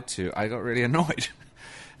been lied to, I got really annoyed.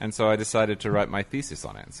 And so I decided to write my thesis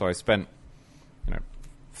on it. So I spent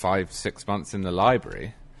 5-6 months in the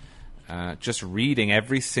library just reading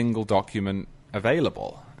every single document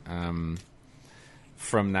available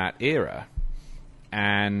from that era.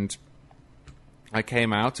 And I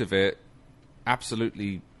came out of it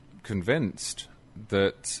absolutely convinced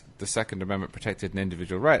that the Second Amendment protected an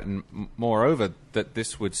individual right, and moreover, that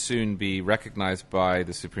this would soon be recognized by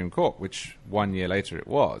the Supreme Court, which 1 year later it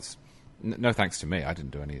was. No thanks to me. I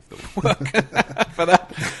didn't do any of the work for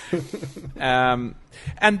that.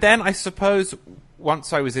 And then I suppose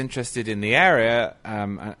once I was interested in the area,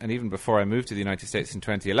 and even before I moved to the United States in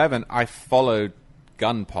 2011, I followed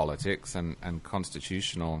gun politics and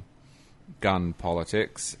constitutional gun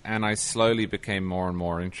politics, and I slowly became more and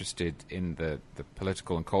more interested in the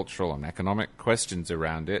political and cultural and economic questions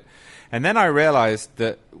around it. And then I realized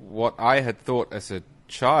that what I had thought as a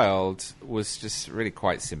child was just really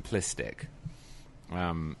quite simplistic.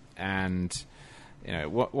 And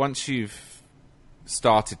once you've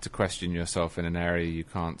started to question yourself in an area, you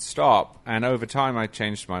can't stop. And over time, I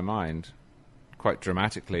changed my mind quite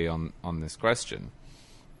dramatically on this question.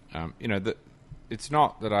 It's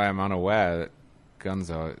not that I am unaware that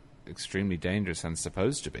guns are extremely dangerous and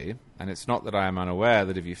supposed to be, and it's not that I am unaware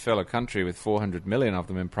that if you fill a country with 400 million of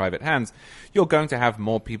them in private hands, you're going to have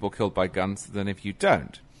more people killed by guns than if you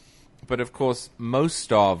don't. But of course,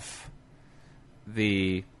 most of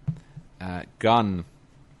the gun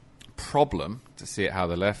problem, to see it how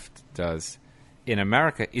the left does, in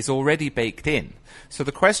America is already baked in. So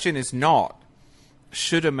the question is not,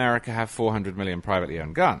 should America have 400 million privately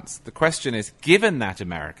owned guns? The question is, given that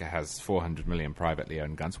America has 400 million privately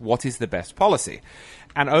owned guns, what is the best policy?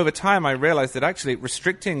 And over time, I realized that actually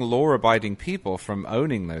restricting law-abiding people from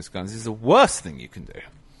owning those guns is the worst thing you can do.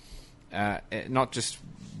 Not just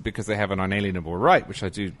because they have an unalienable right, which I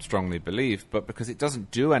do strongly believe, but because it doesn't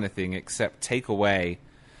do anything except take away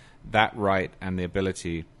that right and the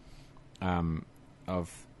ability of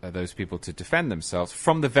those people to defend themselves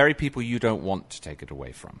from the very people you don't want to take it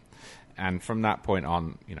away from. And from that point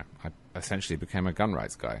on, I essentially became a gun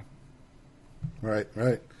rights guy. Right.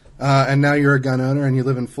 And now you're a gun owner and you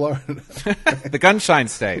live in Florida. The gunshine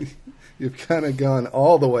state. You've kind of gone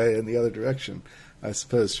all the way in the other direction, I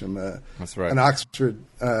suppose, from That's right. an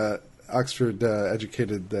Oxford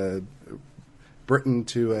educated Britain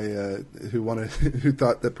to a who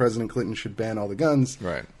thought that President Clinton should ban all the guns,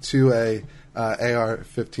 right, to a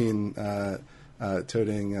AR-15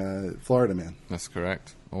 toting Florida man. That's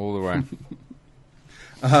correct, all the way.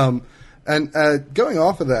 And going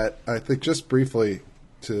off of that, I think just briefly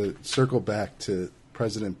to circle back to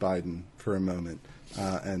President Biden for a moment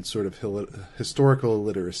and sort of historical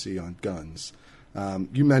illiteracy on guns.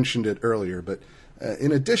 You mentioned it earlier, but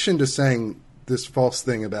in addition to saying this false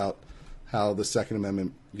thing about how the Second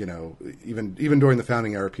Amendment, even during the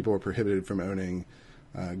founding era, people were prohibited from owning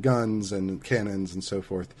guns and cannons and so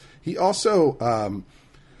forth. He also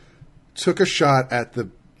took a shot at the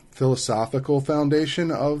philosophical foundation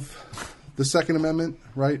of the Second Amendment,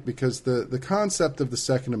 right? Because the concept of the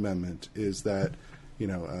Second Amendment is that,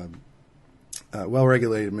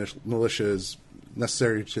 well-regulated militia is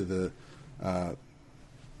necessary to the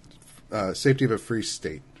safety of a free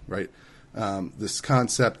state, right? This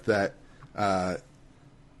concept that the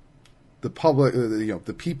public,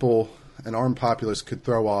 the people, an armed populace could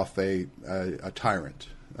throw off a tyrant.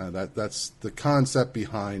 That's the concept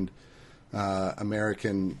behind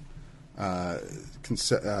American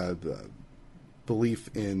belief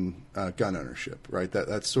in gun ownership, right?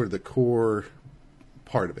 That's sort of the core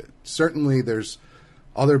part of it. Certainly, there's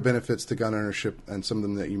other benefits to gun ownership, and some of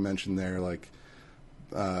them that you mentioned there, like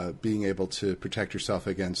being able to protect yourself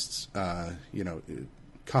against,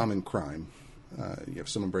 common crime. If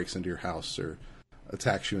someone breaks into your house or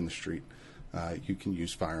attacks you in the street, you can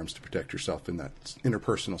use firearms to protect yourself in that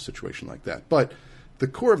interpersonal situation like that. But the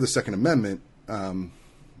core of the Second Amendment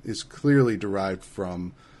is clearly derived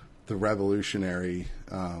from the revolutionary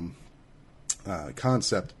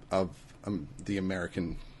concept of the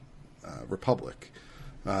American Republic,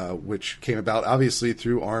 which came about obviously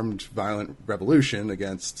through armed, violent revolution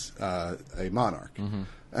against a monarch. Mm-hmm.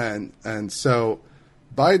 And so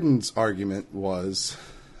Biden's argument was,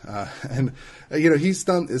 he's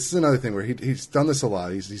done. This is another thing where he's done this a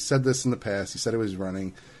lot. He's said this in the past. He said it was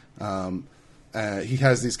running. He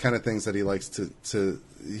has these kind of things that he likes to.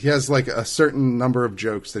 He has like a certain number of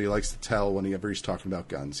jokes that he likes to tell whenever he's talking about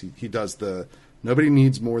guns. He does nobody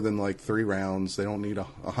needs more than like 3 rounds. They don't need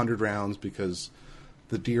 100 rounds because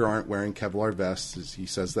the deer aren't wearing Kevlar vests. He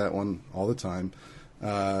says that one all the time.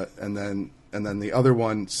 And then the other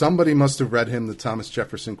one, somebody must have read him the Thomas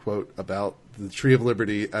Jefferson quote about the Tree of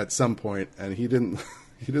Liberty at some point, and he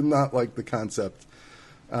did not like the concept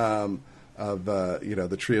of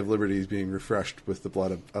the Tree of Liberty being refreshed with the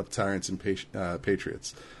blood of tyrants and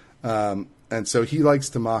patriots. And so he likes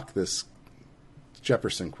to mock this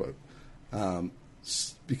Jefferson quote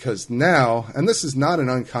because now, and this is not an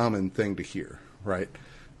uncommon thing to hear, right?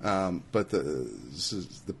 But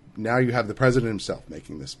now you have the president himself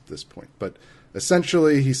making this point. But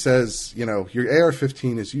essentially, he says, your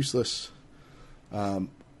AR-15 is useless.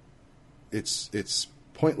 It's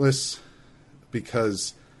pointless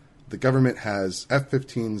because the government has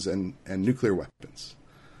F-15s and nuclear weapons,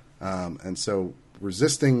 and so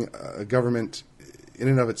resisting a government in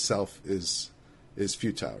and of itself is is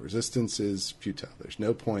futile. Resistance is futile. There's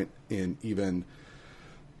no point in even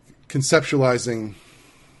conceptualizing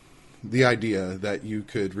the idea that you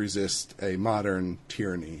could resist a modern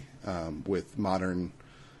tyranny with modern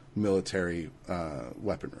military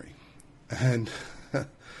weaponry. And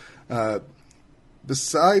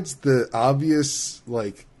besides the obvious,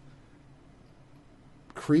 like,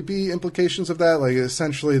 creepy implications of that, like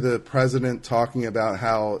essentially the president talking about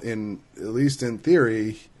how, at least in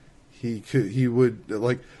theory, he would,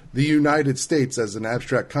 like, the United States as an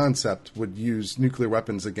abstract concept would use nuclear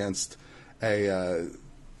weapons against its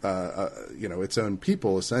own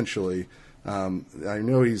people, essentially. I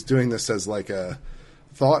know he's doing this as like a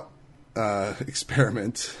thought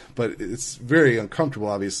experiment, but it's very uncomfortable,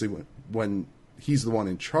 obviously, when he's the one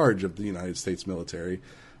in charge of the United States military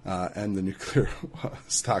and the nuclear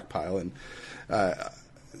stockpile, and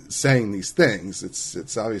saying these things.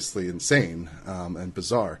 It's obviously insane and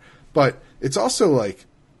bizarre, but it's also like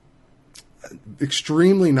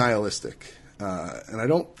extremely nihilistic. And I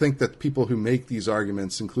don't think that people who make these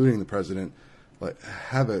arguments, including the president, like,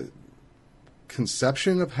 have a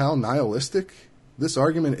conception of how nihilistic this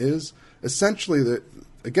argument is. Essentially,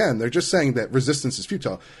 they're just saying that resistance is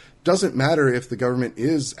futile. Doesn't matter if the government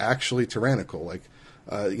is actually tyrannical. Like,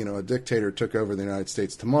 a dictator took over the United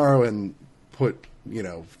States tomorrow and put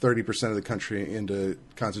 30% of the country into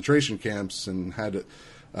concentration camps and had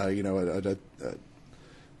a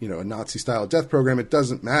Nazi-style death program. It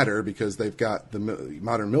doesn't matter because they've got the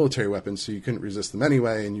modern military weapons, so you couldn't resist them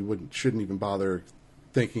anyway, and you shouldn't even bother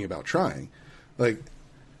thinking about trying. Like,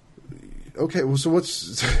 okay, well, so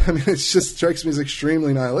what's... I mean, it just strikes me as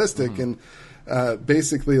extremely nihilistic, and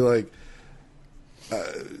basically, like,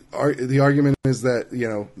 the argument is that,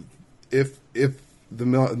 if the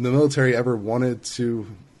military ever wanted to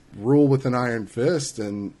rule with an iron fist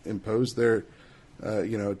and impose their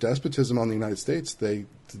despotism on the United States,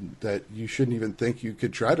 that you shouldn't even think you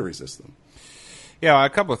could try to resist them. Yeah, a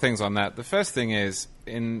couple of things on that. The first thing is,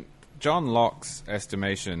 in John Locke's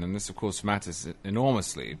estimation, and this of course matters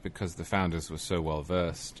enormously because the founders were so well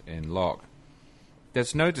versed in Locke,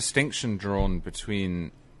 there's no distinction drawn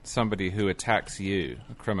between somebody who attacks you,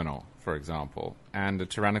 a criminal, for example, and a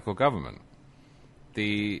tyrannical government.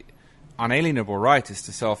 The unalienable right is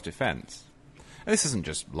to self-defense. And this isn't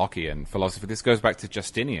just Lockean philosophy. This goes back to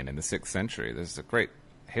Justinian in the 6th century. There's a great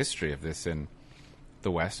history of this in the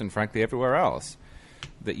West and, frankly, everywhere else,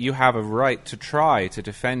 that you have a right to try to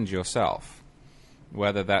defend yourself,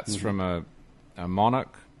 whether that's from a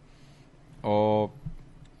monarch or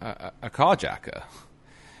a carjacker.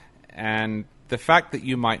 And the fact that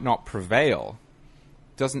you might not prevail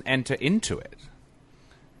doesn't enter into it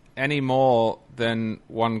any more than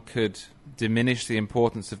one could diminish the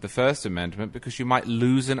importance of the First Amendment because you might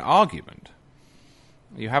lose an argument.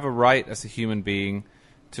 You have a right as a human being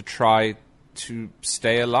to try to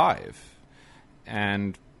stay alive,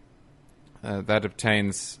 and that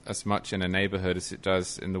obtains as much in a neighborhood as it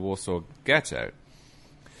does in the Warsaw Ghetto.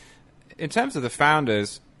 In terms of the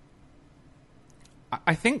founders,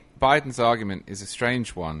 I think Biden's argument is a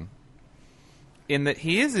strange one, in that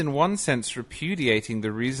he is in one sense repudiating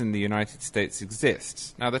the reason the United States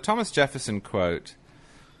exists. Now, the Thomas Jefferson quote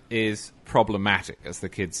is problematic, as the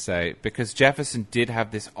kids say, because Jefferson did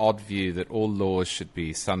have this odd view that all laws should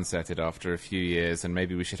be sunsetted after a few years and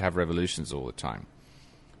maybe we should have revolutions all the time.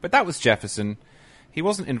 But that was Jefferson. He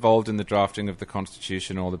wasn't involved in the drafting of the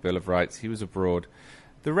Constitution or the Bill of Rights. He was abroad.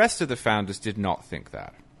 The rest of the founders did not think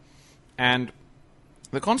that. And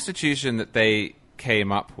the Constitution that they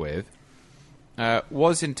came up with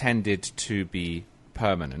was intended to be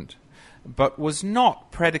permanent, but was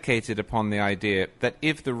not predicated upon the idea that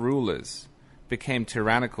if the rulers became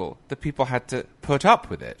tyrannical, the people had to put up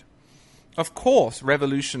with it. Of course,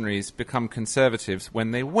 revolutionaries become conservatives when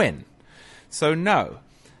they win. So no,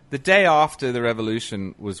 the day after the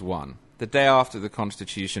revolution was won, the day after the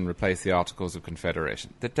Constitution replaced the Articles of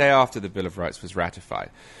Confederation, the day after the Bill of Rights was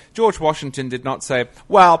ratified, George Washington did not say,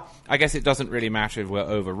 well, I guess it doesn't really matter if we're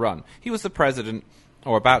overrun. He was the president,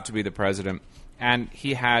 or about to be the president, and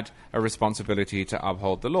he had a responsibility to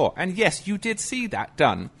uphold the law. And yes, you did see that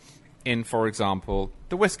done in, for example,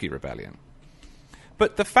 the Whiskey Rebellion.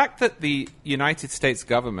 But the fact that the United States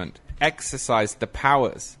government exercised the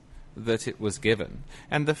powers that it was given,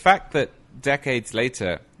 and the fact that decades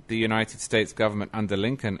later the United States government under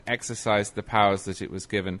Lincoln exercised the powers that it was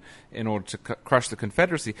given in order to crush the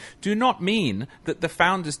Confederacy, do not mean that the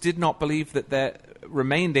founders did not believe that there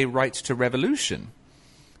remained a right to revolution.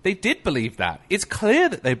 They did believe that. It's clear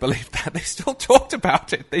that they believed that. They still talked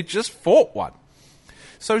about it. They just fought one.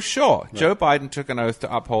 So sure, right. Joe Biden took an oath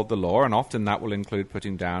to uphold the law, and often that will include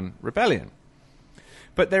putting down rebellion.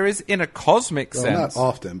 But there is, in a cosmic Well, sense... not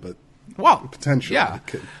often, but Well, potentially. yeah. It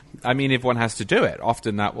could. I mean, if one has to do it,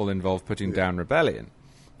 often that will involve putting down rebellion.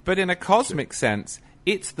 But in a cosmic sense,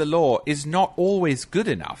 it's the law is not always good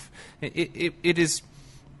enough. It is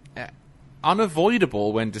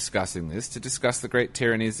unavoidable when discussing this to discuss the great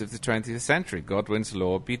tyrannies of the 20th century. Godwin's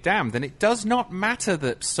law be damned. And it does not matter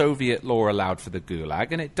that Soviet law allowed for the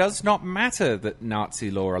Gulag, and it does not matter that Nazi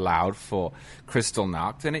law allowed for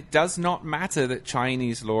Kristallnacht, and it does not matter that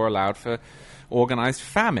Chinese law allowed for organized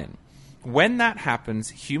famine. When that happens,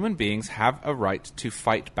 human beings have a right to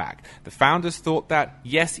fight back. The founders thought that,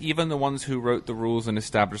 yes, even the ones who wrote the rules and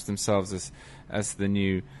established themselves as the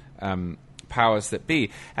new powers that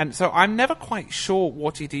be. And so I'm never quite sure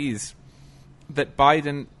what it is that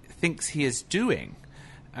Biden thinks he is doing,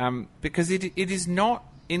 because it is not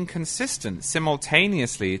inconsistent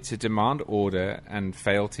simultaneously to demand order and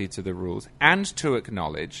fealty to the rules and to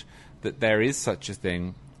acknowledge that there is such a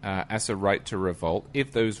thing as a right to revolt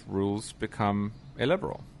if those rules become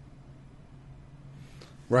illiberal.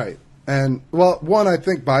 Right. And, well, one, I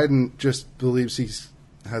think Biden just believes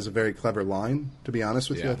has a very clever line, to be honest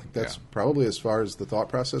with you. I think that's probably as far as the thought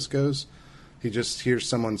process goes. He just hears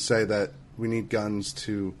someone say that we need guns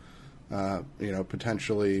to,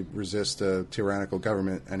 potentially resist a tyrannical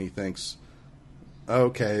government, and he thinks,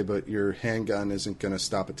 okay, but your handgun isn't going to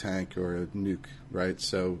stop a tank or a nuke, right?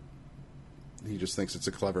 So he just thinks it's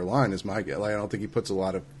a clever line, is my guess. I don't think he puts a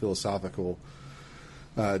lot of philosophical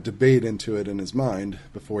debate into it in his mind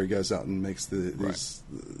before he goes out and makes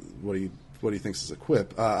what he thinks is a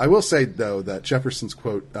quip. I will say, though, that Jefferson's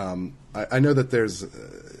quote, I know that there's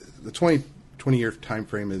the 20-year time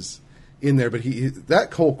frame is in there, but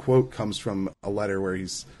that whole quote comes from a letter where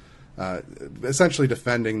he's essentially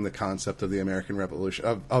defending the concept of the American Revolution,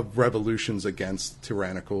 of revolutions against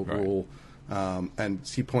tyrannical rule. And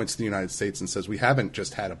he points to the United States and says, we haven't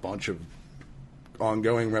just had a bunch of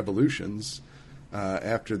ongoing revolutions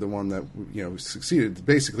after the one that succeeded.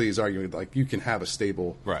 Basically, he's arguing like you can have a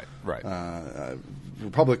stable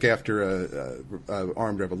republic after a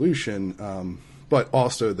armed revolution, but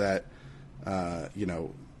also that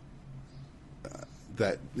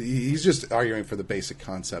that he's just arguing for the basic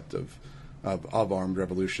concept of armed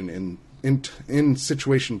revolution in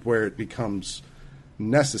situations where it becomes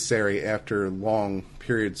necessary after long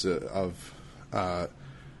periods of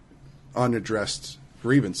unaddressed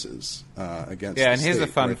grievances against the and here's state,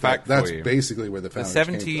 a fun fact that's for you. Basically where the founders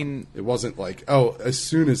came from. It wasn't like, as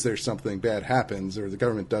soon as there's something bad happens or the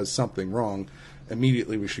government does something wrong,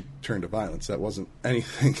 immediately we should turn to violence. That wasn't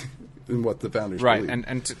anything in what the founders believed.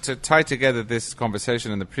 And to tie together this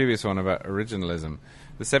conversation and the previous one about originalism,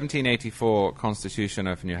 the 1784 Constitution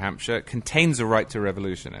of New Hampshire contains a right to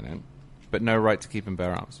revolution in it, but no right to keep and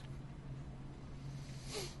bear arms.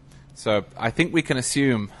 So I think we can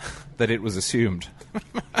assume that it was assumed,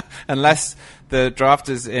 unless the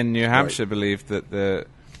drafters in New Hampshire believed that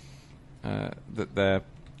that their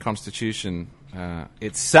constitution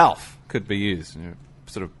itself could be used,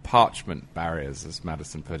 sort of parchment barriers, as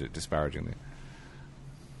Madison put it disparagingly.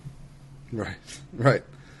 Right.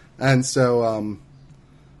 And so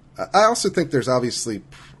I also think there's obviously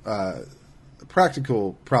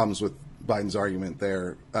practical problems with Biden's argument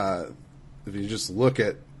there. If you just look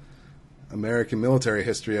at American military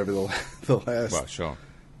history over the last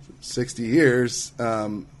 60 years,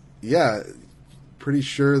 pretty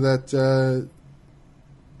sure that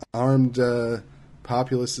armed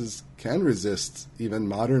populaces can resist even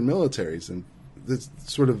modern militaries. And that's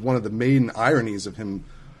sort of one of the main ironies of him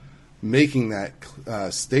making that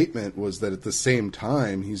statement was that at the same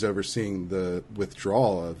time he's overseeing the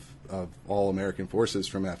withdrawal of all American forces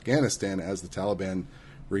from Afghanistan as the Taliban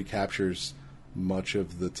recaptures much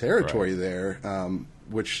of the territory there,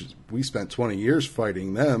 which we spent 20 years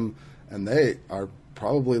fighting them, and they are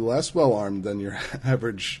probably less well armed than your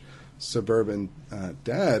average suburban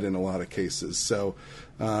dad in a lot of cases. So,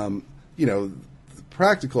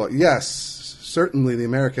 practical, yes, certainly the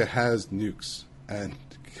America has nukes, and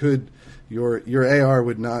could your AR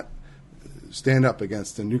would not stand up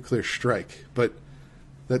against a nuclear strike, but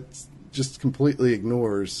that just completely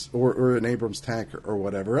ignores, or an Abrams tank or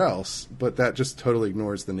whatever else, but that just totally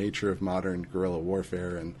ignores the nature of modern guerrilla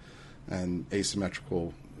warfare and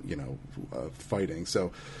asymmetrical, fighting.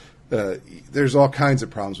 So there's all kinds of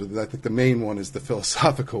problems with it. I think the main one is the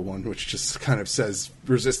philosophical one, which just kind of says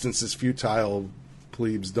resistance is futile,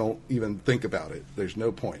 plebes don't even think about it. There's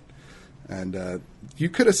no point. And you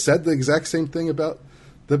could have said the exact same thing about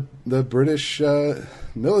the British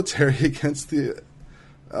military against the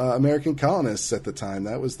American colonists at the time.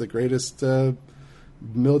 That was the greatest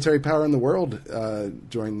military power in the world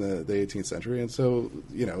during the 18th century. And so,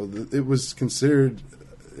 it was considered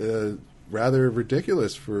rather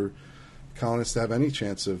ridiculous for colonists to have any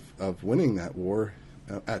chance of winning that war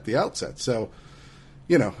at the outset. So,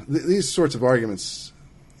 these sorts of arguments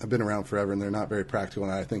have been around forever, and they're not very practical,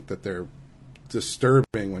 and I think that they're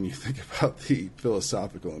disturbing when you think about the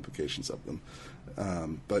philosophical implications of them.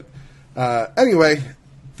 But anyway,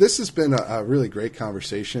 this has been a really great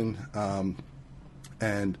conversation,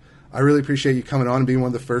 and I really appreciate you coming on and being one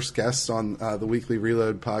of the first guests on the Weekly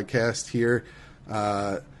Reload podcast here.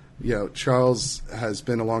 Charles has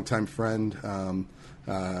been a longtime friend.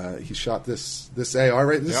 He shot this AR,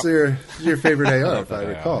 right? This is your favorite AR, if I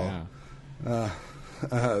recall.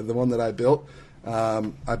 The one that I built.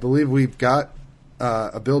 I believe we've got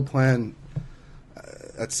a build plan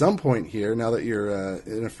at some point here. Now that you're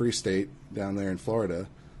in a free state down there in Florida,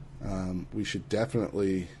 we should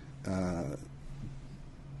definitely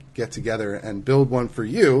get together and build one for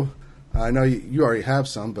you. I know you already have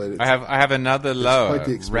some, but I have another lower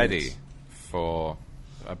ready for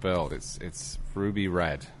a build. It's ruby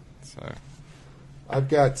red. So I've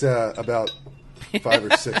got about 5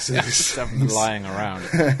 or 6 of these lying around.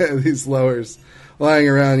 These lowers lying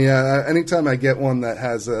around. Yeah, anytime I get one that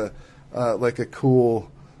has a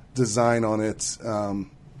cool design on it,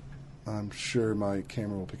 I'm sure my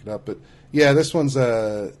camera will pick it up. But yeah, this one's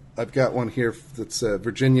I've got one here that's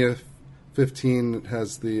Virginia 15. It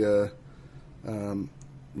has the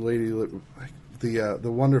the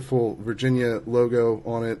wonderful Virginia logo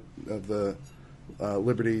on it of the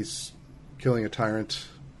liberties killing a tyrant.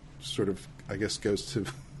 Sort of, I guess, goes to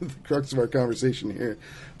the crux of our conversation here.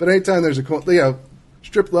 But anytime there's a cool,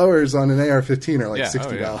 strip lowers on an AR-15 are like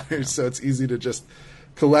 $60, so it's easy to just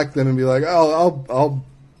collect them and be like, oh, I'll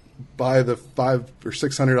buy the $500 or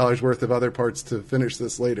 $600 worth of other parts to finish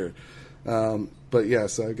this later. But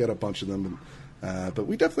yes, I got a bunch of them. But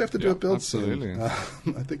we definitely have to do a build soon. I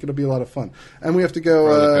think it'll be a lot of fun. And we have to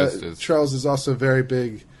go. Charles is also a very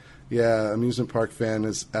big, amusement park fan,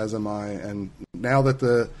 as am I. And now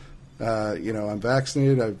that I'm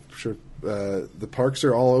vaccinated, I'm sure the parks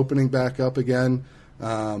are all opening back up again.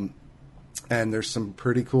 And there's some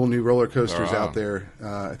pretty cool new roller coasters out there.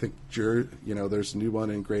 I think there's a new one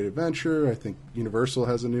in Great Adventure. I think Universal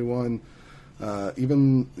has a new one.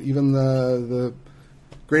 Even the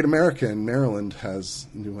Great America in Maryland has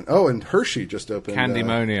a new one. Oh, and Hershey just opened.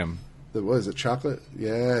 Candymonium. What is it, chocolate?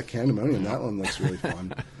 Yeah, Candymonium. That one looks really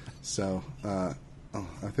fun. So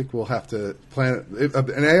I think we'll have to plan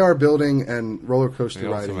an AR building and roller coaster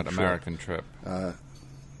riding. The ultimate American trip.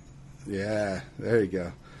 Yeah, there you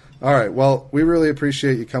go. All right. Well, we really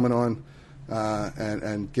appreciate you coming on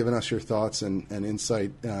and giving us your thoughts and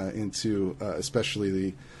insight into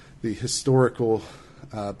especially the historical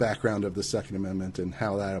background of the Second Amendment and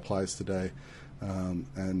how that applies today.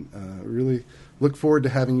 And really look forward to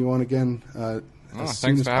having you on again.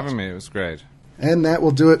 Thanks for having me. It was great. And that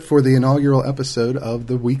will do it for the inaugural episode of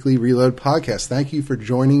the Weekly Reload podcast. Thank you for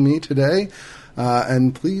joining me today.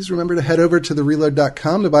 And please remember to head over to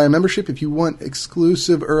thereload.com to buy a membership if you want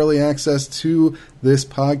exclusive early access to this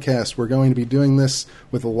podcast. We're going to be doing this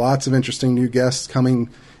with lots of interesting new guests coming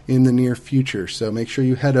in the near future. So make sure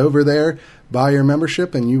you head over there, buy your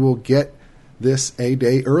membership, and you will get this a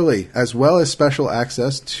day early, as well as special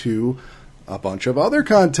access to a bunch of other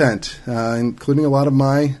content, including a lot of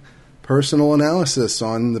my personal analysis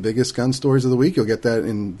on the biggest gun stories of the week. You'll get that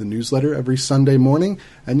in the newsletter every Sunday morning,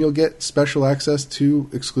 and you'll get special access to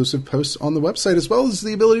exclusive posts on the website, as well as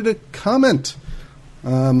the ability to comment.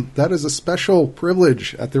 That is a special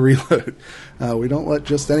privilege at the Reload. We don't let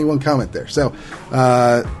just anyone comment there. So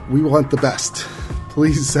we want the best.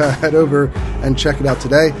 Please head over and check it out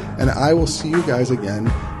today, and I will see you guys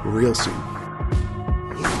again real soon.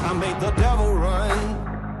 I made the devil run.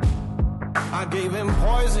 I gave him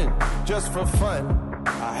poison just for fun.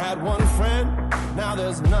 I had one friend, now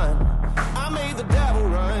there's none. I made the devil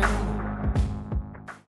run.